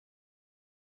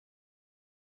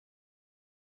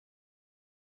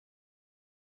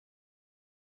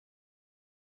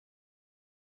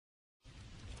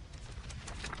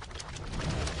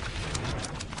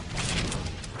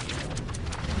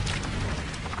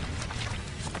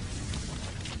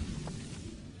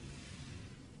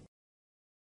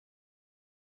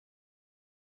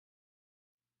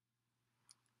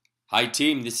Hi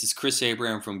team, this is Chris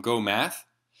Abraham from GOHmath.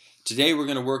 Today we're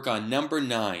going to work on number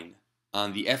 9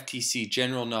 on the FTCE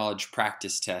General Knowledge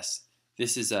Practice Test.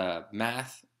 This is a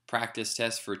math practice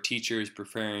test for teachers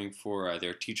preparing for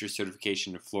their teacher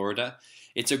certification in Florida.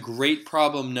 It's a great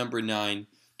problem, number 9,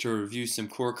 to review some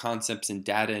core concepts in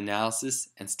data analysis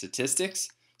and statistics.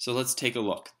 So let's take a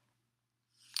look.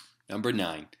 Number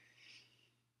 9.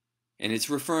 And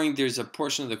it's referring, there's a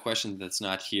portion of the question that's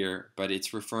not here, but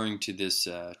it's referring to this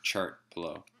chart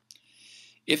below.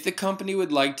 If the company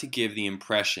would like to give the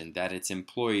impression that its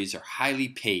employees are highly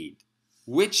paid,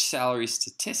 which salary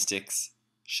statistics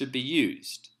should be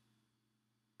used?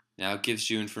 Now it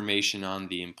gives you information on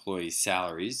the employees'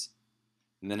 salaries,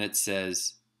 and then it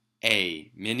says A,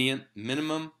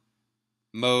 minimum,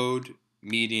 mode,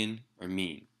 median, or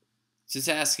mean. It's just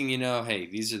asking, hey,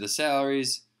 these are the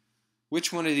salaries.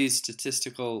 Which one of these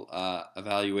statistical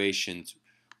evaluations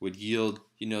would yield,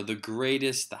 the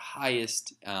greatest, the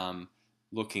highest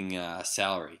looking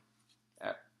salary?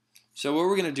 So what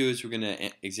we're going to do is we're going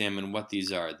to examine what these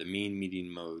are, the mean,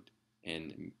 median, mode,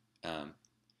 and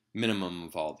minimum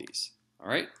of all these. All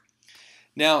right?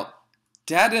 Now,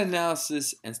 data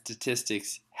analysis and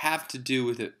statistics have to do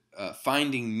with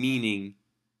finding meaning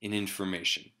in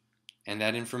information. And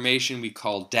that information we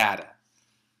call data.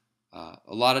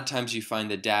 A lot of times you find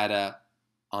the data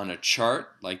on a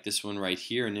chart, like this one right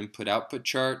here, an input-output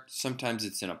chart. Sometimes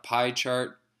it's in a pie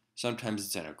chart. Sometimes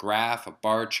it's in a graph, a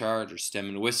bar chart, or stem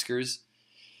and whiskers.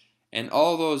 And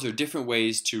all those are different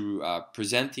ways to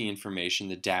present the information,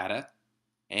 the data.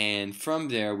 And from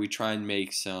there, we try and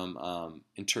make some,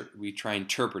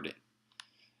 interpret it.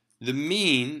 The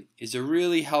mean is a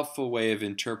really helpful way of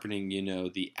interpreting,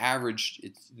 the average.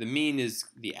 The mean is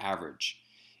the average.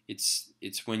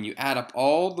 It's when you add up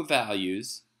all the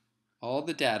values, all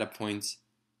the data points,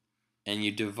 and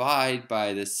you divide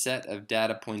by the set of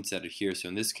data points that are here. So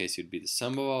in this case, it would be the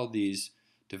sum of all these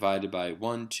divided by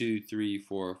 1, 2, 3,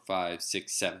 4, 5,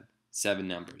 6, 7. 7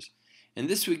 numbers. And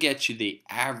this would get you the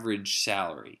average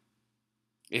salary.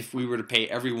 If we were to pay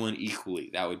everyone equally,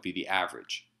 that would be the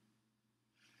average.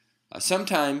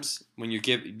 Sometimes when you're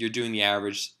doing the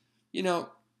average, it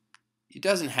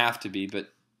doesn't have to be,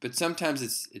 but sometimes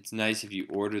it's nice if you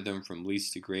order them from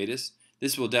least to greatest.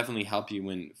 This will definitely help you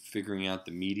when figuring out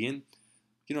the median.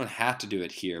 You don't have to do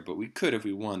it here, but we could if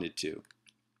we wanted to.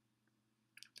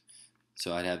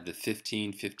 So I'd have the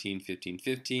 15, 15, 15,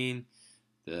 15,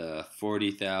 the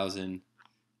 40,000, the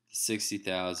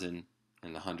 60,000,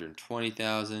 and the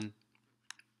 120,000.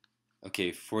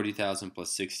 Okay, 40,000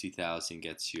 plus 60,000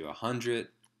 gets you 100,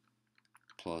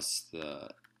 plus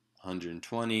the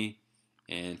 120.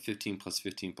 And 15 plus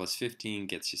 15 plus 15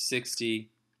 gets you 60.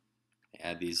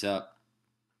 Add these up,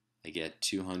 I get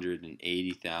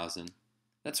 280,000.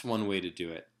 That's one way to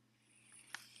do it.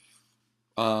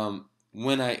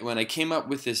 When I came up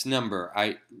with this number,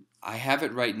 I have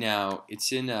it right now. It's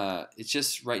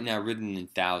just right now written in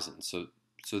thousands.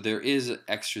 So there is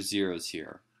extra zeros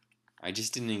here. I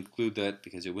just didn't include that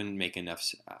because it wouldn't make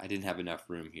enough. I didn't have enough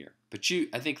room here. But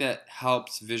I think that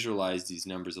helps visualize these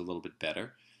numbers a little bit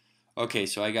better. Okay,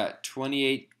 so I got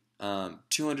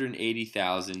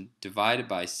 280,000 divided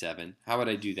by 7. How would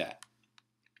I do that?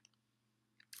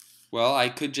 Well, I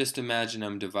could just imagine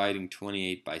I'm dividing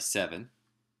 28 by 7.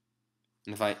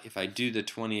 And if I do the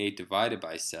 28 divided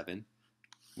by 7,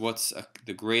 what's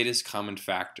the greatest common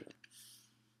factor?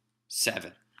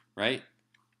 7, right?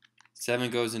 7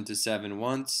 goes into 7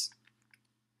 once,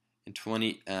 and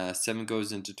 7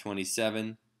 goes into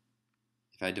 27.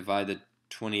 If I divide the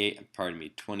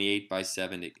 28 by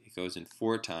 7, it goes in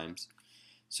 4 times.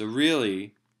 So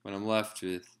really, what I'm left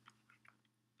with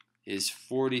is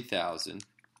 40,000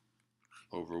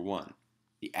 over 1.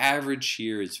 The average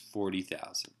here is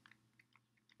 40,000.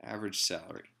 Average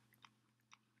salary.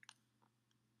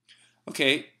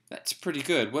 Okay, that's pretty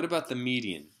good. What about the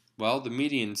median? Well, the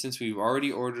median, since we've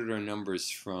already ordered our numbers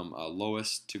from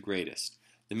lowest to greatest,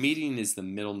 the median is the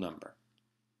middle number.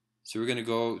 So we're going to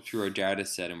go through our data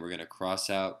set and we're going to cross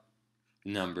out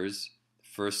the numbers, the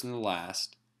first and the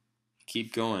last,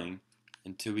 keep going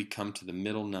until we come to the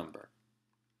middle number,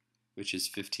 which is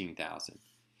 15,000.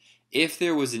 If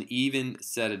there was an even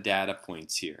set of data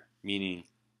points here, meaning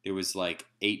there was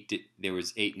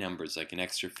 8 numbers, like an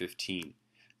extra 15,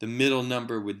 the middle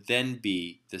number would then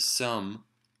be the sum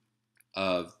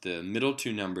of the middle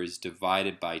 2 numbers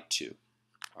divided by 2.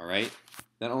 All right?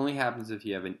 That only happens if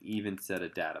you have an even set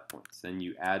of data points. Then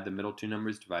you add the middle 2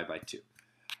 numbers, divide by 2.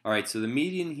 All right, so the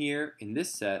median here in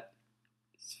this set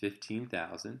is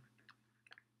 15,000.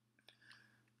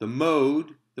 The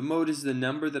mode is the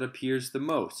number that appears the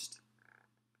most,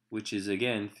 which is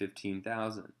again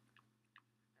 15,000.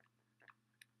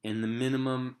 and the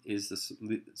minimum is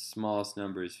the smallest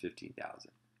number is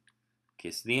 15,000.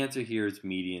 Okay, so the answer here is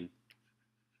median.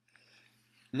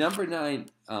 Number 9,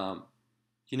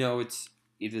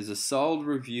 it is a solid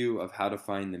review of how to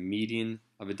find the median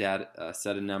of a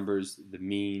set of numbers, the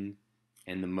mean,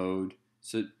 and the mode.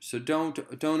 So don't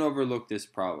overlook this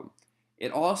problem.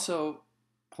 It also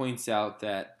points out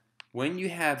that when you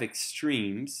have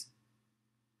extremes,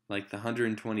 like the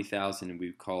 120,000,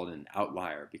 we call it an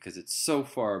outlier because it's so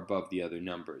far above the other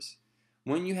numbers.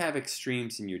 When you have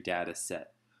extremes in your data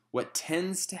set, what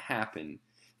tends to happen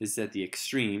is that the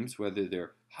extremes, whether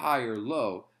they're high or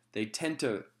low, they tend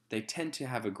to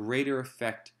have a greater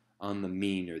effect on the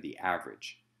mean or the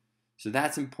average. So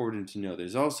that's important to know.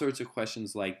 There's all sorts of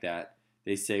questions like that.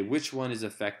 They say which one is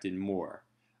affected more,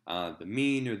 the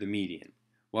mean or the median.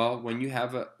 Well, when you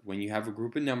have a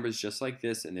group of numbers just like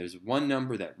this, and there's one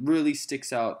number that really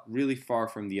sticks out really far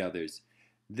from the others,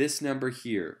 this number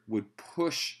here would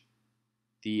push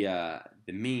the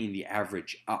mean, the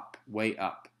average up, way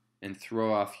up, and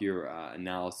throw off your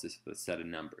analysis of the set of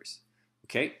numbers.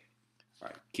 Okay? All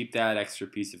right, keep that extra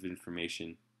piece of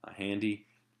information handy.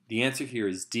 The answer here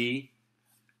is D.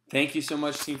 Thank you so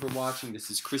much, team, for watching.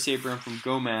 This is Chris Abraham from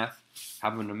GOHmath.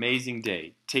 Have an amazing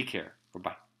day. Take care.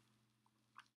 Bye-bye.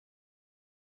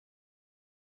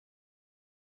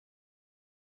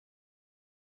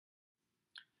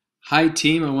 Hi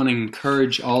team, I want to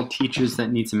encourage all teachers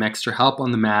that need some extra help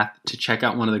on the math to check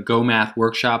out one of the GOHmath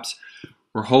workshops.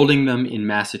 We're holding them in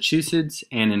Massachusetts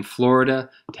and in Florida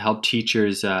to help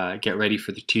teachers get ready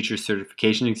for the teacher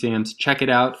certification exams. Check it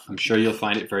out. I'm sure you'll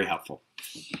find it very helpful.